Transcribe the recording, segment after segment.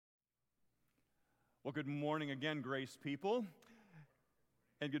Well, good morning again, Grace people.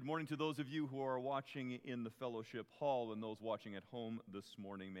 And good morning to those of you who are watching in the fellowship hall and those watching at home this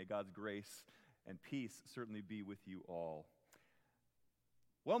morning. May God's grace and peace certainly be with you all.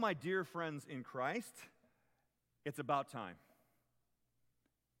 Well, my dear friends in Christ, it's about time.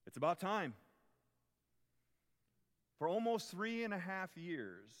 It's about time. For almost 3.5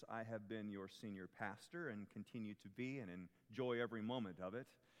 years, I have been your senior pastor and continue to be and enjoy every moment of it.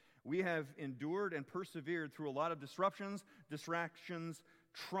 We have endured and persevered through a lot of disruptions, distractions,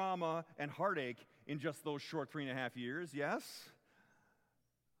 trauma, and heartache in just those short 3.5 years, yes?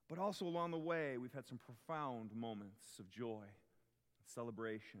 But also along the way, we've had some profound moments of joy,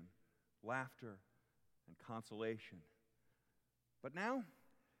 celebration, laughter, and consolation. But now,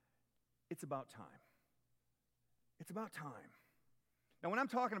 it's about time. It's about time. Now, when I'm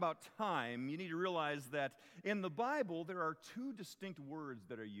talking about time, you need to realize that in the Bible, there are two distinct words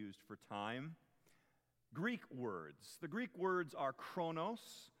that are used for time. Greek words. The Greek words are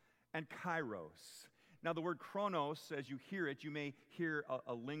chronos and kairos. Now, the word chronos, as you hear it, you may hear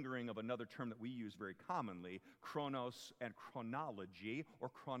a lingering of another term that we use very commonly, chronos and chronology, or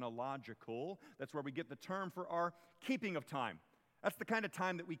chronological. That's where we get the term for our keeping of time. That's the kind of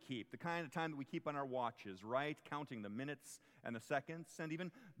time that we keep, the kind of time that we keep on our watches, right? Counting the minutes and the seconds and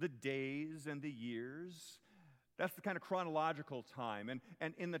even the days and the years. That's the kind of chronological time.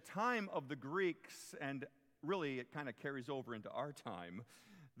 And in the time of the Greeks, and really it kind of carries over into our time,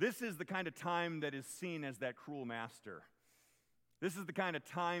 this is the kind of time that is seen as that cruel master. This is the kind of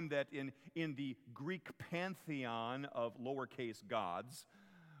time that in the Greek pantheon of lowercase gods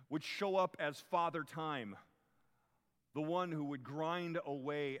would show up as Father Time. The one who would grind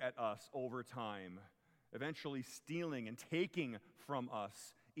away at us over time, eventually stealing and taking from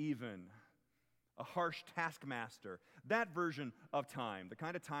us even. A harsh taskmaster. That version of time, the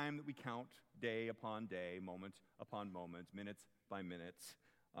kind of time that we count day upon day, moment upon moment, minutes by minutes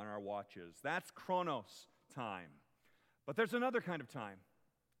on our watches. That's chronos time. But there's another kind of time,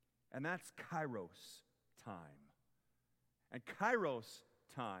 and that's kairos time. And kairos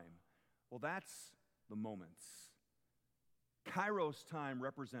time, well, that's the moments. Kairos time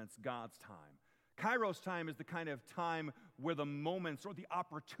represents God's time. Kairos time is the kind of time where the moments or the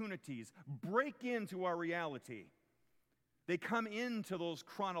opportunities break into our reality. They come into those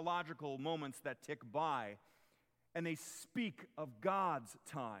chronological moments that tick by, and they speak of God's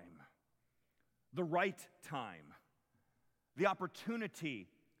time, the right time, the opportunity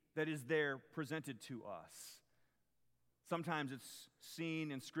that is there presented to us. Sometimes it's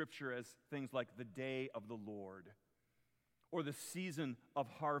seen in Scripture as things like the day of the Lord, or the season of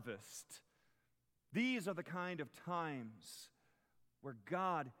harvest. These are the kind of times where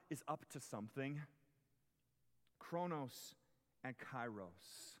God is up to something. Chronos and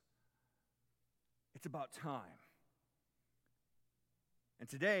kairos. It's about time. And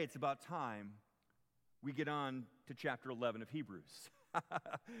today it's about time we get on to chapter 11 of Hebrews.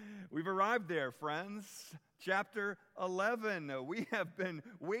 We've arrived there, friends. Chapter 11. We have been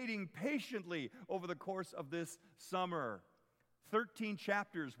waiting patiently over the course of this summer. 13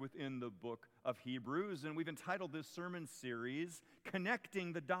 chapters within the book of Hebrews, and we've entitled this sermon series,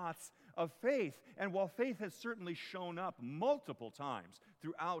 Connecting the Dots of Faith. And while faith has certainly shown up multiple times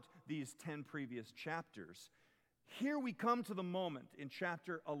throughout these 10 previous chapters, here we come to the moment in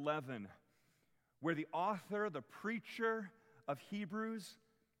chapter 11 where the author, the preacher of Hebrews,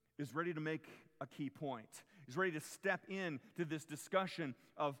 is ready to make a key point. He's ready to step in to this discussion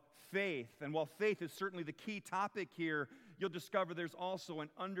of faith. And while faith is certainly the key topic here, you'll discover there's also an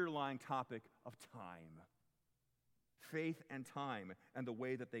underlying topic of time. Faith and time and the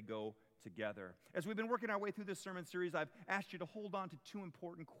way that they go together. As we've been working our way through this sermon series, I've asked you to hold on to two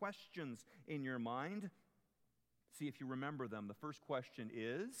important questions in your mind. See if you remember them. The first question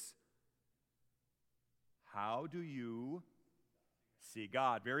is, how do you see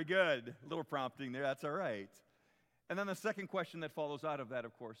God? Very good. A little prompting there, that's all right. And then the second question that follows out of that,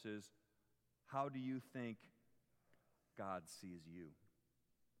 of course, is, how do you think God sees you?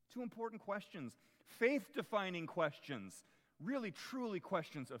 Two important questions, faith-defining questions, really, truly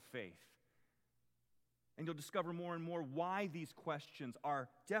questions of faith. And you'll discover more and more why these questions are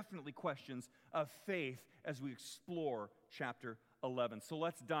definitely questions of faith as we explore chapter 11. So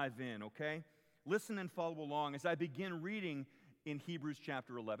let's dive in, okay? Listen and follow along as I begin reading in Hebrews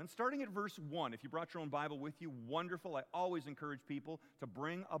chapter 11, starting at verse 1. If you brought your own Bible with you, wonderful. I always encourage people to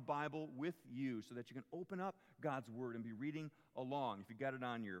bring a Bible with you so that you can open up God's Word and be reading along. If you got it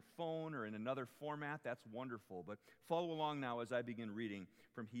on your phone or in another format, that's wonderful. But follow along now as I begin reading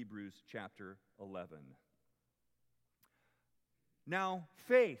from Hebrews chapter 11. Now,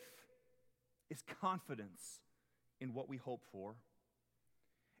 faith is confidence in what we hope for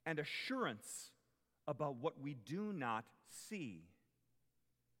and assurance about what we do not see.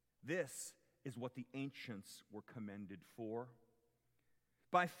 This is what the ancients were commended for.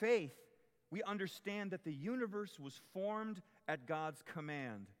 By faith, we understand that the universe was formed at God's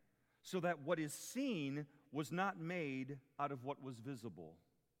command, so that what is seen was not made out of what was visible.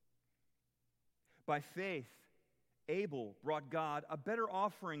 By faith, Abel brought God a better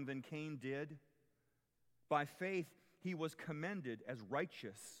offering than Cain did. By faith, he was commended as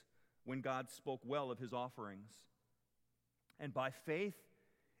righteous when God spoke well of his offerings. And by faith,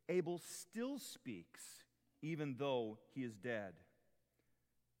 Abel still speaks, even though he is dead.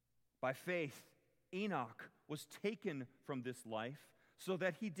 By faith, Enoch was taken from this life so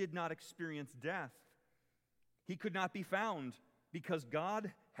that he did not experience death. He could not be found because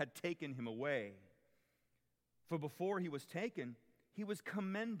God had taken him away. For before he was taken, he was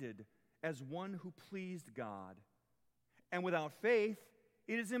commended as one who pleased God. And without faith,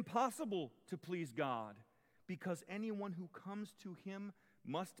 it is impossible to please God, because anyone who comes to him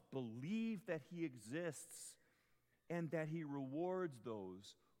must believe that he exists and that he rewards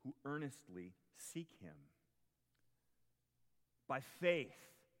those who earnestly seek him. By faith,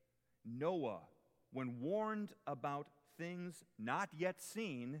 Noah, when warned about things not yet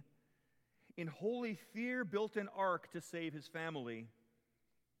seen, in holy fear built an ark to save his family.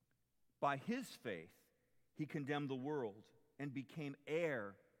 By his faith, he condemned the world and became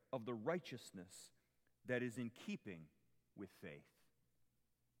heir of the righteousness that is in keeping with faith.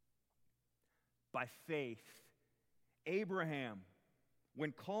 By faith, Abraham,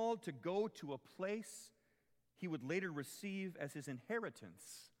 when called to go to a place he would later receive as his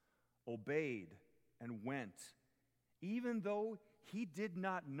inheritance, obeyed and went, even though he did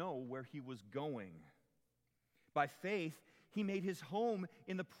not know where he was going. By faith, he made his home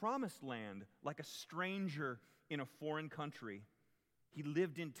in the promised land like a stranger in a foreign country. He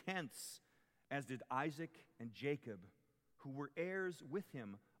lived in tents, as did Isaac and Jacob, who were heirs with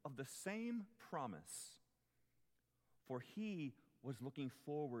him of the same promise. For he was looking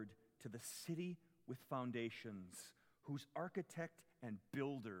forward to the city with foundations, whose architect and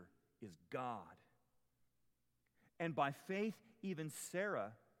builder is God. And by faith, even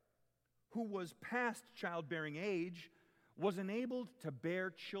Sarah, who was past childbearing age, was enabled to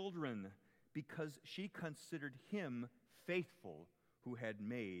bear children because she considered him faithful who had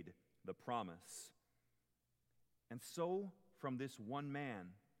made the promise. And so, from this one man,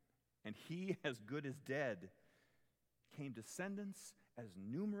 and he as good as dead, came descendants as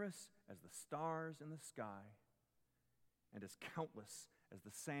numerous as the stars in the sky and as countless as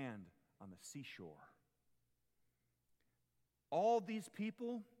the sand on the seashore. All these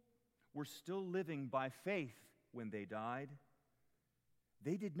people were still living by faith when they died.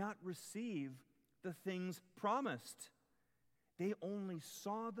 They did not receive the things promised. They only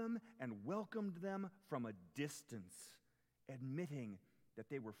saw them and welcomed them from a distance, admitting that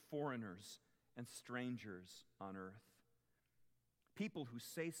they were foreigners and strangers on earth. People who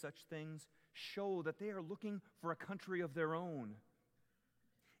say such things show that they are looking for a country of their own.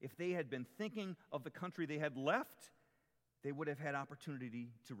 If they had been thinking of the country they had left, they would have had opportunity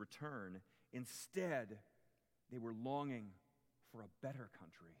to return. Instead, they were longing for a better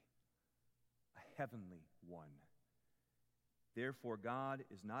country, a heavenly one. Therefore, God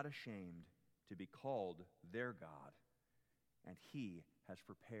is not ashamed to be called their God, and he has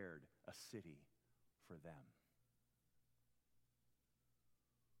prepared a city for them.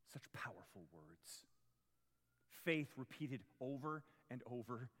 Such powerful words. Faith repeated over and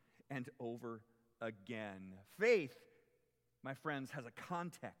over and over again. Faith, my friends, has a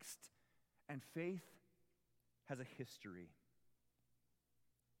context, and faith has a history.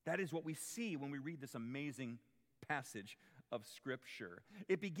 That is what we see when we read this amazing passage of Scripture.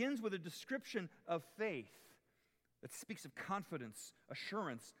 It begins with a description of faith that speaks of confidence,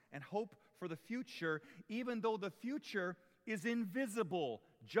 assurance, and hope for the future, even though the future is invisible,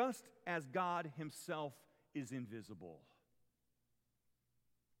 just as God himself is invisible.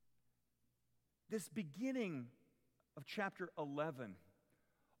 This beginning of chapter 11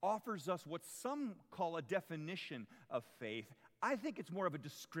 offers us what some call a definition of faith. I think it's more of a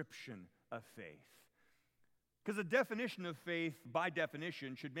description of faith. Because a definition of faith, by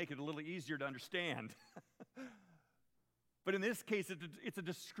definition, should make it a little easier to understand. But in this case, it's a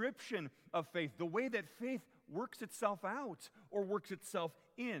description of faith, the way that faith works itself out or works itself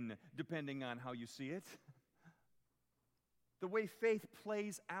in, depending on how you see it. The way faith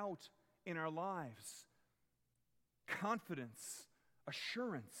plays out in our lives. Confidence,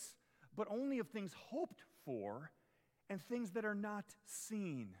 assurance, but only of things hoped for and things that are not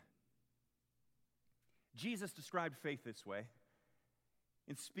seen. Jesus described faith this way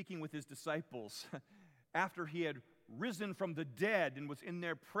in speaking with his disciples after he had risen from the dead and was in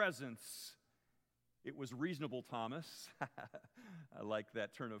their presence. It was reasonable Thomas. I like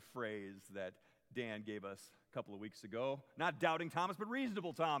that turn of phrase that Dan gave us a couple of weeks ago. Not doubting Thomas, but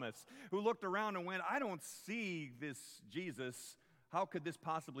reasonable Thomas, who looked around and went, I don't see this Jesus. How could this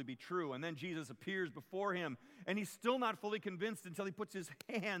possibly be true? And then Jesus appears before him, and he's still not fully convinced until he puts his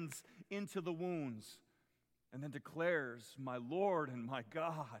hands into the wounds and then declares, my Lord and my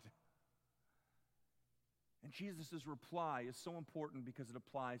God. And Jesus' reply is so important because it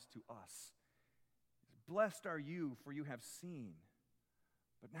applies to us. Blessed are you, for you have seen.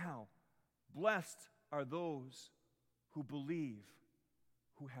 But now, blessed are those who believe,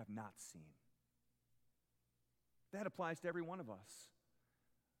 who have not seen. That applies to every one of us.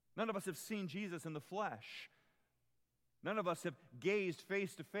 None of us have seen Jesus in the flesh. None of us have gazed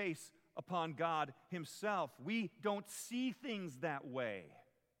face to face upon God himself. We don't see things that way.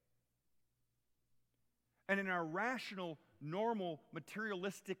 And in our rational, normal,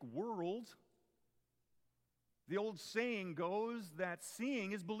 materialistic world, the old saying goes that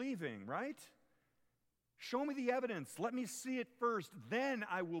seeing is believing, right? Show me the evidence. Let me see it first. Then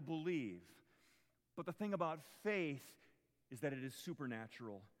I will believe. But the thing about faith is that it is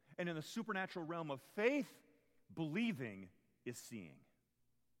supernatural. And in the supernatural realm of faith, believing is seeing.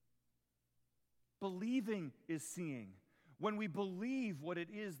 Believing is seeing. When we believe what it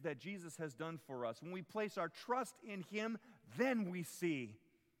is that Jesus has done for us, when we place our trust in him, then we see.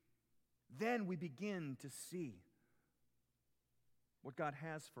 Then we begin to see what God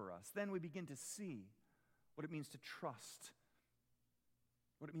has for us. Then we begin to see what it means to trust,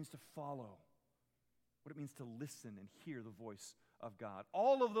 what it means to follow, what it means to listen and hear the voice of God.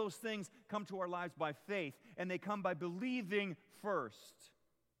 All of those things come to our lives by faith, and they come by believing first.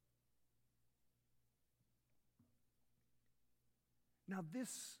 Now,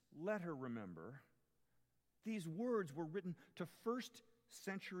 this letter, remember, these words were written to first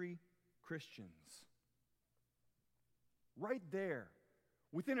century Christians. Right there,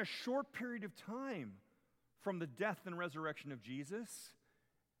 within a short period of time from the death and resurrection of Jesus,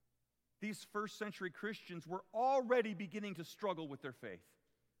 these first century Christians were already beginning to struggle with their faith.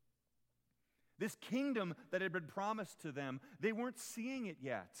 This kingdom that had been promised to them, they weren't seeing it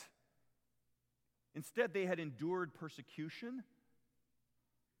yet. Instead, they had endured persecution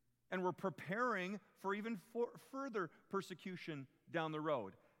and were preparing for even further persecution down the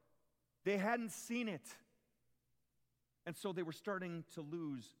road. They hadn't seen it. And so they were starting to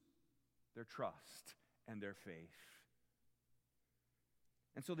lose their trust and their faith.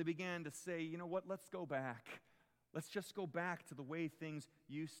 And so they began to say, you know what, let's go back. Let's just go back to the way things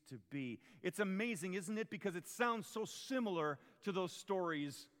used to be. It's amazing, isn't it? Because it sounds so similar to those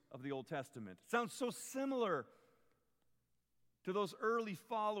stories of the Old Testament. It sounds so similar to those early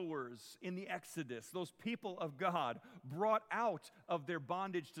followers in the Exodus, those people of God brought out of their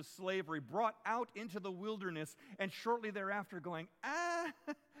bondage to slavery, brought out into the wilderness, and shortly thereafter going,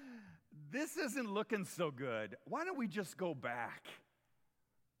 this isn't looking so good. Why don't we just go back?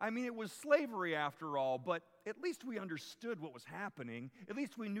 I mean, it was slavery after all, but at least we understood what was happening. At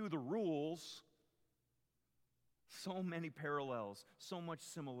least we knew the rules. So many parallels, so much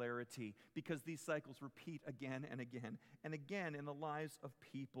similarity, because these cycles repeat again and again and again in the lives of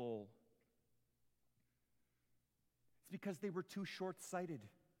people. It's because they were too short-sighted.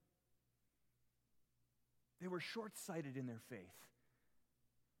 They were short-sighted in their faith.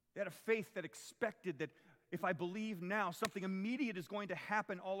 They had a faith that expected that if I believe now, something immediate is going to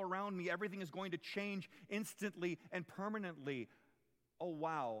happen all around me. Everything is going to change instantly and permanently. Oh,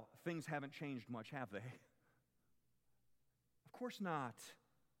 wow, things haven't changed much, have they? Of course not.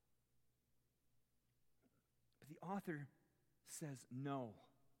 But the author says, no.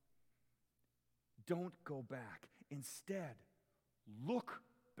 Don't go back. Instead, look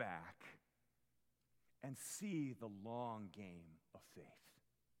back and see the long game of faith.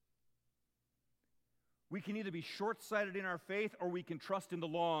 We can either be short-sighted in our faith or we can trust in the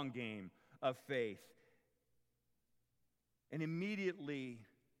long game of faith. And immediately,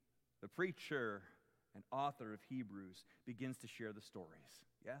 the preacher and author of Hebrews begins to share the stories.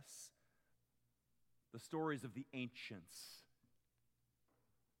 Yes? The stories of the ancients.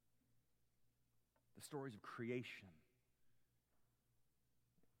 The stories of creation.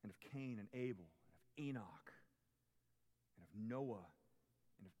 And of Cain and Abel, and of Enoch, and of Noah,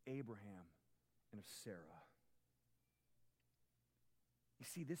 and of Abraham, and of Sarah. You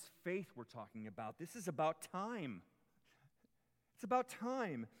see, this faith we're talking about, this is about time. It's about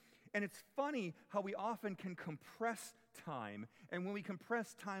time. And it's funny how we often can compress time, and when we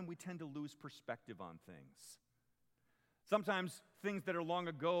compress time, we tend to lose perspective on things. Sometimes things that are long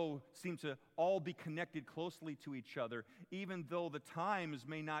ago seem to all be connected closely to each other, even though the times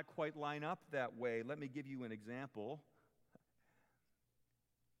may not quite line up that way. Let me give you an example.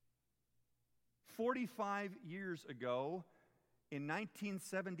 45 years ago, in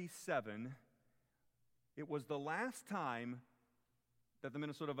 1977, it was the last time that the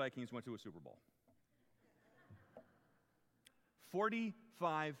Minnesota Vikings went to a Super Bowl.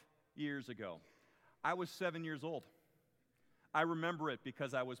 45 years ago. I was 7 years old. I remember it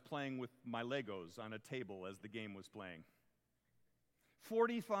because I was playing with my Legos on a table as the game was playing.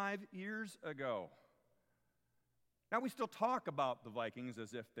 45 years ago. Now we still talk about the Vikings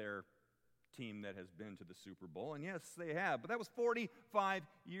as if they're team that has been to the Super Bowl, and yes, they have, but that was 45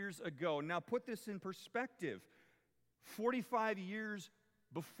 years ago. Now put this in perspective. 45 years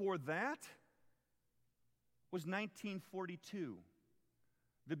before that was 1942,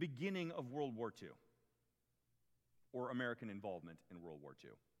 the beginning of World War II, or American involvement in World War II.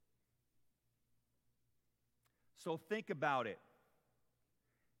 So think about it.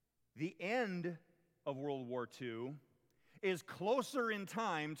 The end of World War II is closer in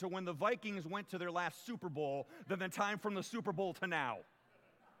time to when the Vikings went to their last Super Bowl than the time from the Super Bowl to now.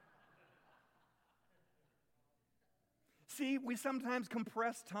 See, we sometimes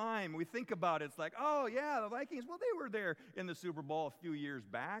compress time. We think about it. It's like, oh, yeah, the Vikings, well, they were there in the Super Bowl a few years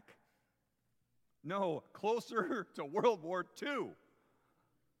back. No, closer to World War II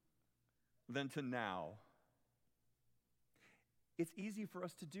than to now. It's easy for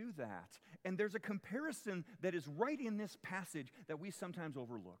us to do that. And there's a comparison that is right in this passage that we sometimes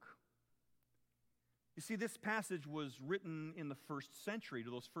overlook. You see, this passage was written in the first century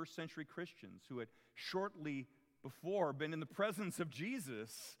to those first century Christians who had shortly before been in the presence of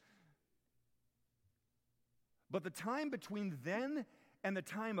Jesus. But the time between then and the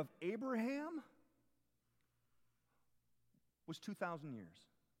time of Abraham was 2,000 years.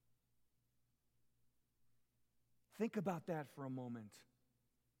 Think about that for a moment.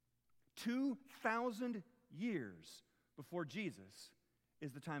 2,000 years before Jesus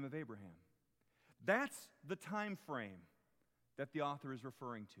is the time of Abraham. That's the time frame that the author is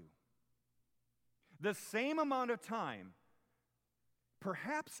referring to. The same amount of time,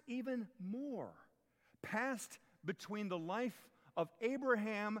 perhaps even more, passed between the life of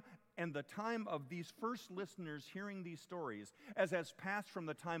Abraham and the time of these first listeners hearing these stories as has passed from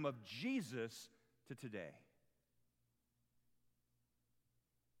the time of Jesus to today.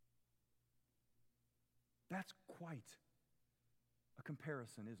 That's quite a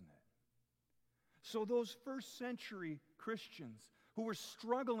comparison, isn't it? So those first century Christians who were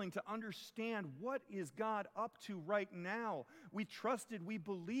struggling to understand what is God up to right now, we trusted, we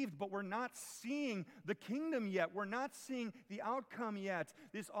believed, but we're not seeing the kingdom yet. We're not seeing the outcome yet.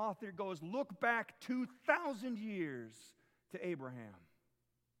 This author goes, look back 2,000 years to Abraham,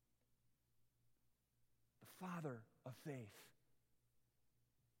 the father of faith.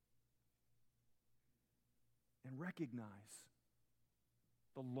 And recognize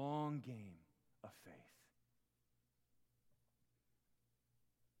the long game of faith.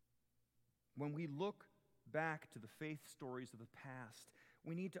 When we look back to the faith stories of the past,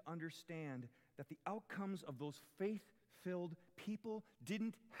 we need to understand that the outcomes of those faith-filled people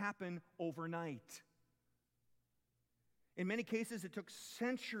didn't happen overnight. In many cases, it took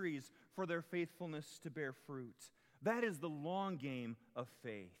centuries for their faithfulness to bear fruit. That is the long game of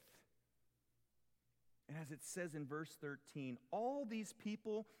faith. And as it says in verse 13, all these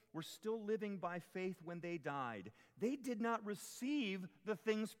people were still living by faith when they died. They did not receive the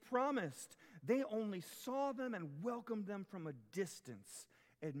things promised. They only saw them and welcomed them from a distance,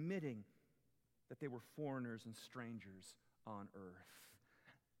 admitting that they were foreigners and strangers on earth.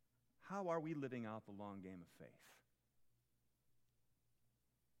 How are we living out the long game of faith?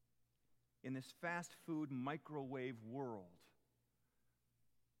 In this fast food microwave world,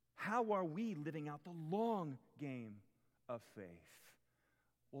 how are we living out the long game of faith?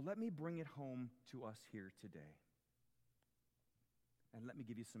 Well, let me bring it home to us here today. And let me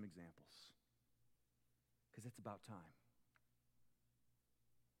give you some examples, because it's about time.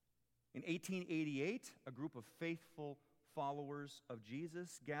 In 1888, a group of faithful followers of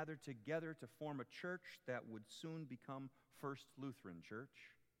Jesus gathered together to form a church that would soon become First Lutheran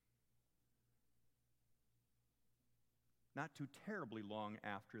Church. Not too terribly long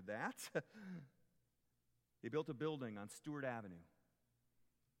after that, they built a building on Stewart Avenue.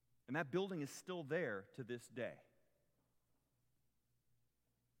 And that building is still there to this day.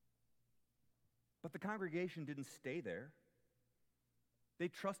 But the congregation didn't stay there. They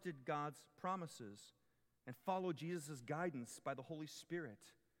trusted God's promises and followed Jesus' guidance by the Holy Spirit.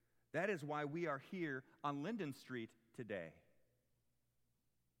 That is why we are here on Linden Street today.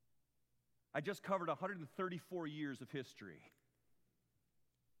 I just covered 134 years of history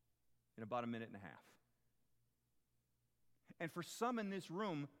in about a minute and a half. And for some in this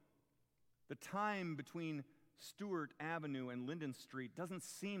room, the time between Stewart Avenue and Linden Street doesn't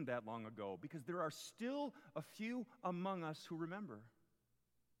seem that long ago, because there are still a few among us who remember.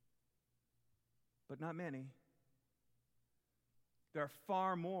 But not many. There are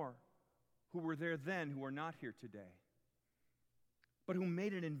far more who were there then who are not here today, but who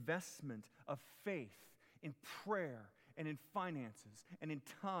made an investment of faith in prayer and in finances and in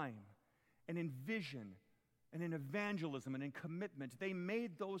time and in vision and in evangelism and in commitment. They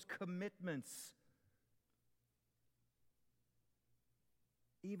made those commitments,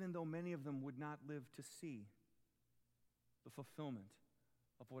 even though many of them would not live to see the fulfillment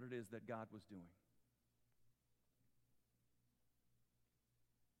of what it is that God was doing.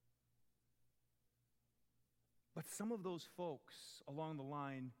 But some of those folks along the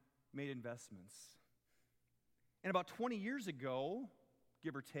line made investments. And about 20 years ago,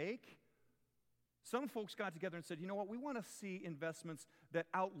 give or take, some folks got together and said, you know what, we want to see investments that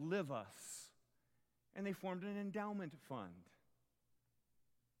outlive us. And they formed an endowment fund.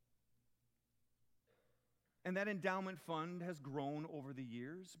 And that endowment fund has grown over the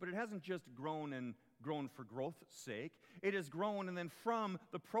years, but it hasn't just grown for growth's sake. It has grown, and then from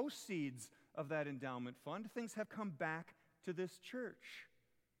the proceeds of that endowment fund, things have come back to this church.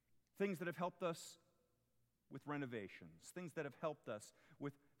 Things that have helped us with renovations, things that have helped us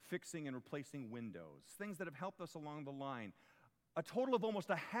with fixing and replacing windows, things that have helped us along the line. A total of almost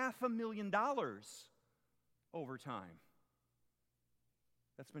 $500,000 over time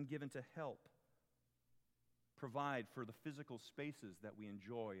that's been given to help provide for the physical spaces that we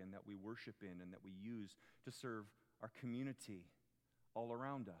enjoy and that we worship in and that we use to serve our community all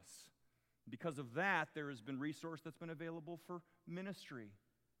around us. Because of that, there has been resource that's been available for ministry,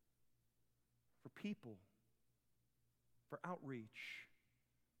 for people, for outreach,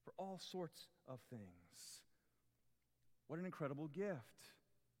 for all sorts of things. What an incredible gift.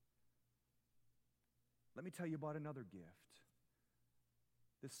 Let me tell you about another gift.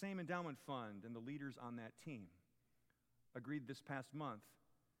 The same endowment fund and the leaders on that team agreed this past month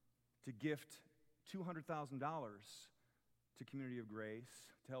to gift $200,000 to Community of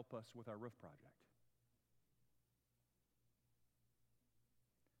Grace to help us with our roof project.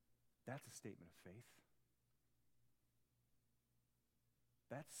 That's a statement of faith.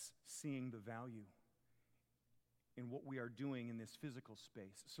 That's seeing the value in what we are doing in this physical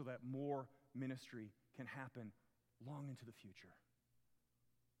space so that more ministry can happen long into the future.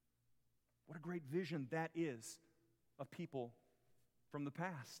 What a great vision that is of people from the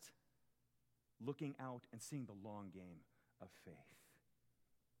past, looking out and seeing the long game of faith.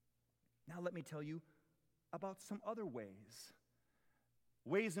 Now let me tell you about some other ways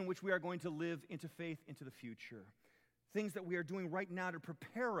in which we are going to live into faith into the future. Things that we are doing right now to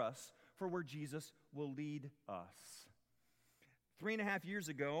prepare us for where Jesus will lead us. 3.5 years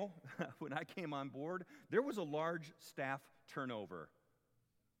ago, when I came on board, there was a large staff turnover.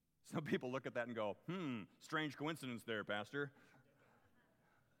 Some people look at that and go, strange coincidence there, Pastor.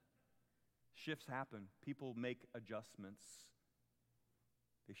 Shifts happen. People make adjustments.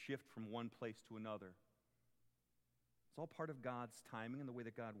 They shift from one place to another. It's all part of God's timing and the way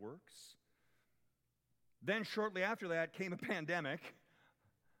that God works. Then shortly after that came a pandemic.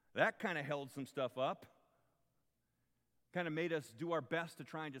 That kind of held some stuff up. Kind of made us do our best to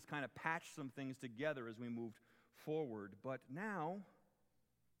try and just kind of patch some things together as we moved forward. But now,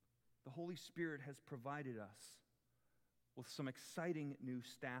 the Holy Spirit has provided us with some exciting new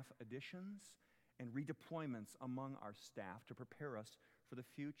staff additions and redeployments among our staff to prepare us for the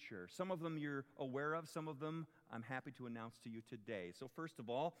future. Some of them you're aware of, some of them I'm happy to announce to you today. So first of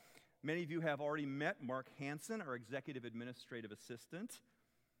all, many of you have already met Mark Hansen, our Executive Administrative Assistant.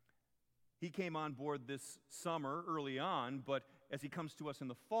 He came on board this summer early on, but as he comes to us in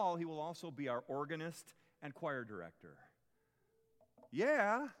the fall, he will also be our organist and choir director.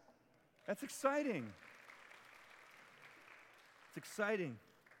 Yeah, that's exciting. It's exciting.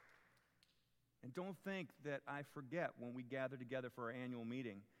 And don't think that I forget when we gather together for our annual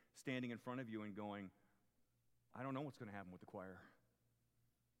meeting, standing in front of you and going, I don't know what's going to happen with the choir.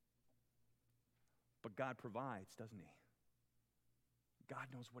 But God provides, doesn't he? God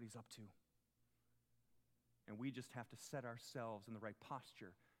knows what he's up to. And we just have to set ourselves in the right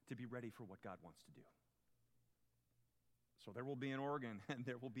posture to be ready for what God wants to do. So there will be an organ and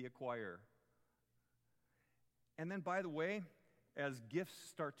there will be a choir. And then, by the way, as gifts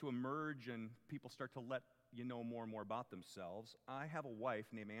start to emerge and people start to let you know more and more about themselves, I have a wife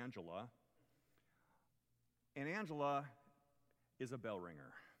named Angela, and Angela is a bell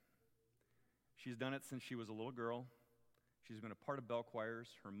ringer. She's done it since she was a little girl. She's been a part of bell choirs.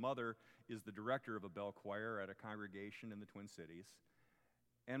 Her mother is the director of a bell choir at a congregation in the Twin Cities.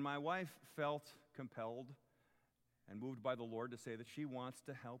 And my wife felt compelled and moved by the Lord to say that she wants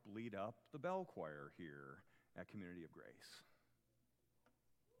to help lead up the bell choir here at Community of Grace.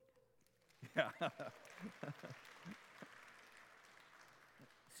 Yeah.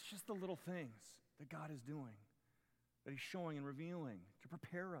 It's just the little things that God is doing, that He's showing and revealing to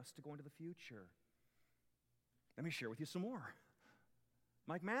prepare us to go into the future. Let me share with you some more.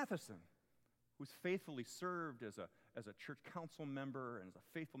 Mike Matheson, who's faithfully served as a church council member and as a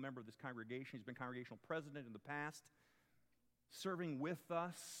faithful member of this congregation. He's been congregational president in the past, serving with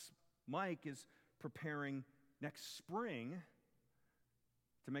us. Mike is preparing next spring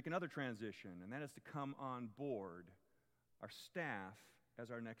to make another transition, and that is to come on board our staff as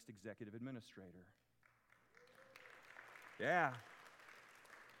our next executive administrator. Yeah.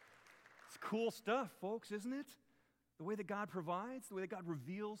 It's cool stuff, folks, isn't it? The way that God provides, the way that God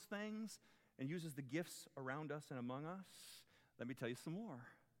reveals things and uses the gifts around us and among us. Let me tell you some more.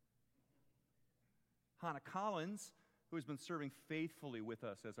 Hannah Collins, who has been serving faithfully with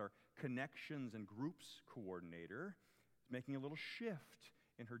us as our connections and groups coordinator, is making a little shift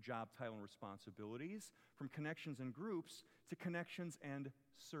in her job title and responsibilities from connections and groups to connections and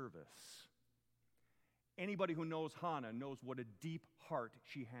service. Anybody who knows Hannah knows what a deep heart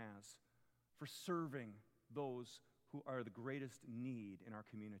she has for serving those who are the greatest need in our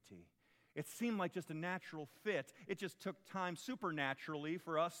community. It seemed like just a natural fit. It just took time supernaturally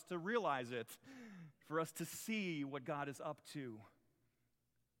for us to realize it, for us to see what God is up to.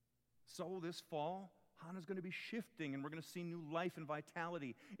 So this fall, Hannah's going to be shifting, and we're going to see new life and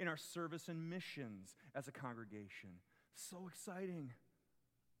vitality in our service and missions as a congregation. So exciting.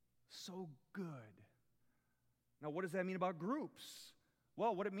 So good. Now, what does that mean about groups?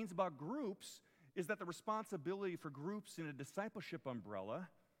 Well, what it means about groups is that the responsibility for groups in a discipleship umbrella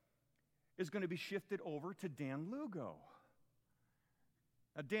is going to be shifted over to Dan Lugo.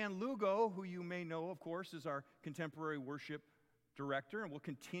 Now, Dan Lugo, who you may know, of course, is our contemporary worship director and will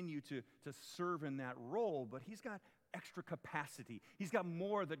continue to serve in that role, but he's got extra capacity. He's got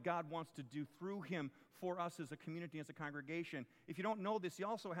more that God wants to do through him for us as a community, as a congregation. If you don't know this, he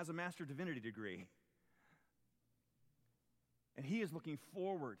also has a Master of Divinity degree. And he is looking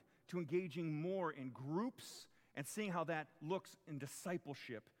forward to engaging more in groups and seeing how that looks in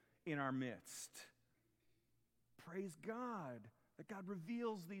discipleship in our midst. Praise God that God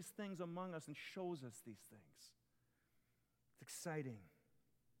reveals these things among us and shows us these things. It's exciting.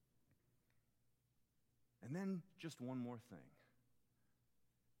 And then just one more thing.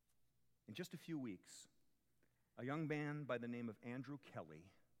 In just a few weeks, a young man by the name of Andrew Kelly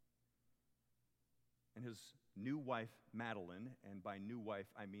and his new wife, Madeline, and by new wife,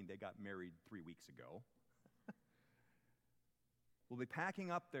 I mean they got married 3 weeks ago, will be packing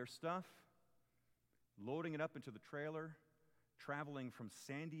up their stuff, loading it up into the trailer, traveling from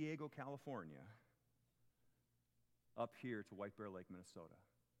San Diego, California, up here to White Bear Lake, Minnesota,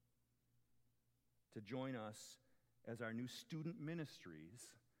 to join us as our new student ministries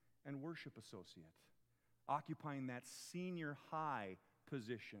and worship associate, occupying that senior high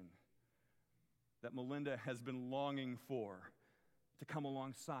position that Melinda has been longing for, to come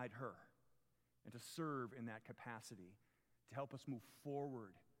alongside her and to serve in that capacity, to help us move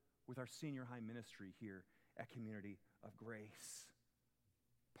forward with our senior high ministry here at Community of Grace.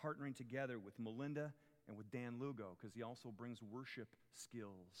 Partnering together with Melinda and with Dan Lugo, because he also brings worship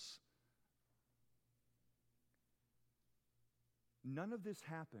skills. None of this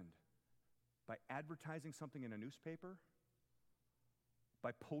happened by advertising something in a newspaper,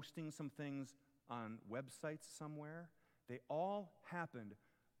 by posting some things on websites somewhere. They all happened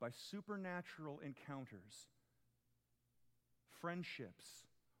by supernatural encounters, friendships,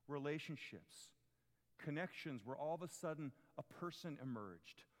 relationships, connections where all of a sudden a person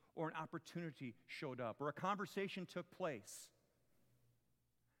emerged, or an opportunity showed up, or a conversation took place.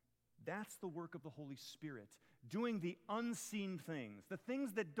 That's the work of the Holy Spirit, doing the unseen things, the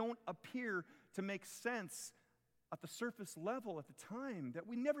things that don't appear to make sense at the surface level at the time, that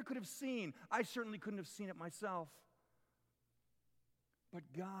we never could have seen. I certainly couldn't have seen it myself. But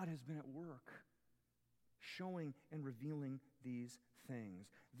God has been at work, showing and revealing these things.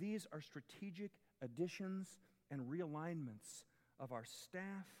 These are strategic additions and realignments of our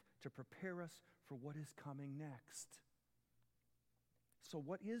staff to prepare us for what is coming next. So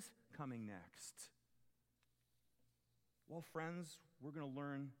what is coming next? Well, friends, we're going to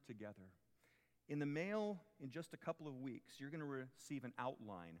learn together. In the mail, in just a couple of weeks, you're going to receive an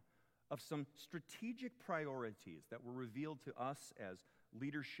outline of some strategic priorities that were revealed to us as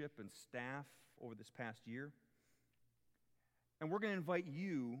leadership and staff over this past year. And we're going to invite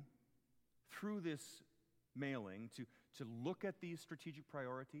you through this mailing to look at these strategic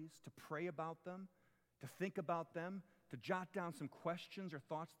priorities, to pray about them, to think about them, to jot down some questions or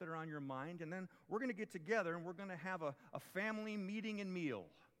thoughts that are on your mind. And then we're going to get together and we're going to have a family meeting and meal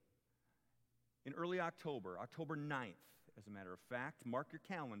in early October, October 9th, as a matter of fact. Mark your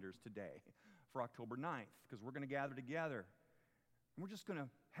calendars today for October 9th, because we're going to gather together. And we're just going to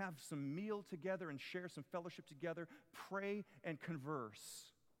have some meal together and share some fellowship together, pray and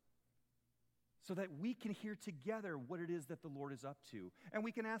converse, so that we can hear together what it is that the Lord is up to. And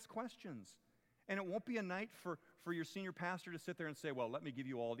we can ask questions. And it won't be a night for your senior pastor to sit there and say, well, let me give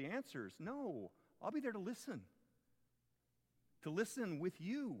you all the answers. No, I'll be there to listen with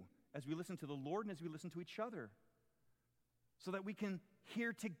you as we listen to the Lord and as we listen to each other, so that we can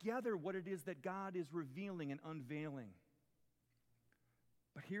hear together what it is that God is revealing and unveiling.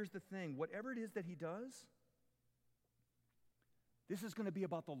 But here's the thing, whatever it is that he does, this is going to be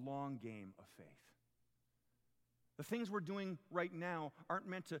about the long game of faith. The things we're doing right now aren't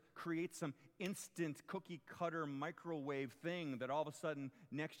meant to create some instant cookie-cutter microwave thing that all of a sudden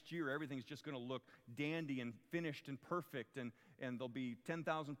next year everything's just going to look dandy and finished and perfect, and there'll be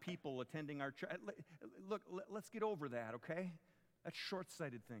 10,000 people attending our church. Look, let's get over that, okay? That's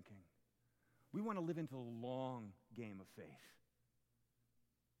short-sighted thinking. We want to live into the long game of faith.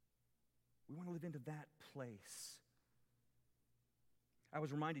 We want to live into that place. I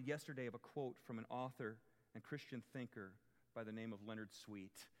was reminded yesterday of a quote from an author and Christian thinker by the name of Leonard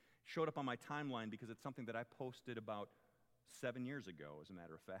Sweet. It showed up on my timeline because it's something that I posted about 7 years ago, as a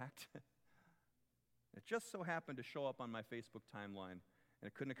matter of fact. It just so happened to show up on my Facebook timeline, and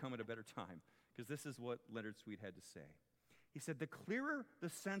it couldn't have come at a better time, because this is what Leonard Sweet had to say. He said, the clearer the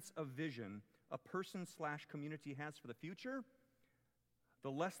sense of vision a person/community has for the future,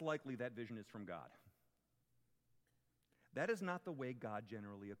 the less likely that vision is from God. That is not the way God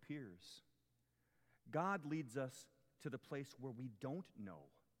generally appears. God leads us to the place where we don't know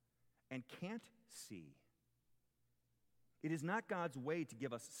and can't see. It is not God's way to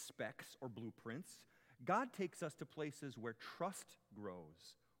give us specs or blueprints. God takes us to places where trust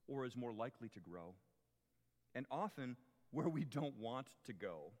grows or is more likely to grow, and often where we don't want to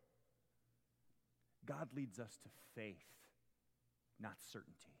go. God leads us to faith, not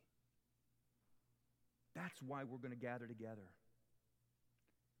certainty. That's why we're going to gather together.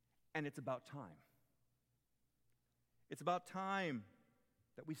 And it's about time. It's about time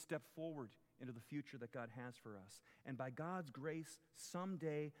that we step forward into the future that God has for us. And by God's grace,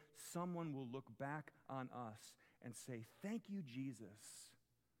 someday someone will look back on us and say, thank you, Jesus,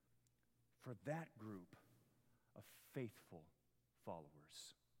 for that group of faithful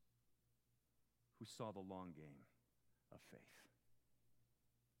followers who saw the long game of faith.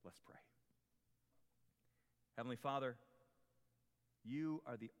 Let's pray. Heavenly Father, you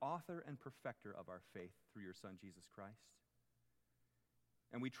are the author and perfecter of our faith through your Son, Jesus Christ.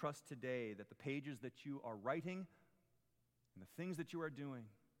 And we trust today that the pages that you are writing and the things that you are doing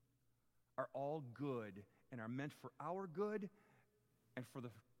are all good and are meant for our good and for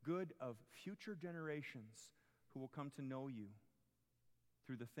the good of future generations who will come to know you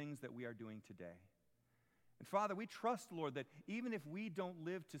through the things that we are doing today. And Father, we trust, Lord, that even if we don't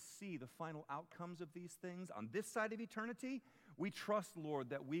live to see the final outcomes of these things on this side of eternity, we trust,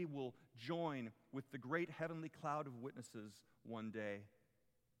 Lord, that we will join with the great heavenly cloud of witnesses one day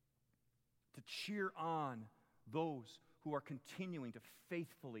to cheer on those who are continuing to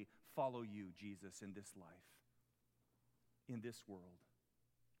faithfully follow you, Jesus, in this life, in this world,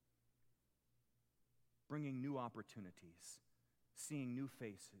 bringing new opportunities, seeing new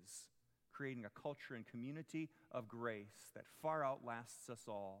faces, creating a culture and community of grace that far outlasts us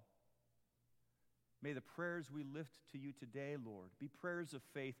all. May the prayers we lift to you today, Lord, be prayers of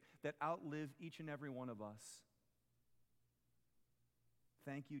faith that outlive each and every one of us.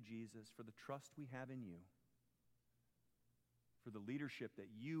 Thank you, Jesus, for the trust we have in you, for the leadership that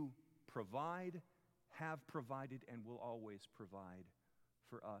you provide, have provided, and will always provide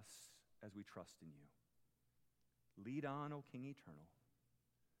for us as we trust in you. Lead on, O King Eternal.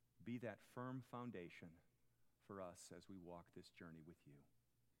 Be that firm foundation for us as we walk this journey with you.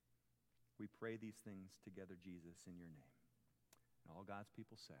 We pray these things together, Jesus, in your name. And all God's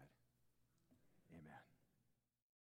people said, amen.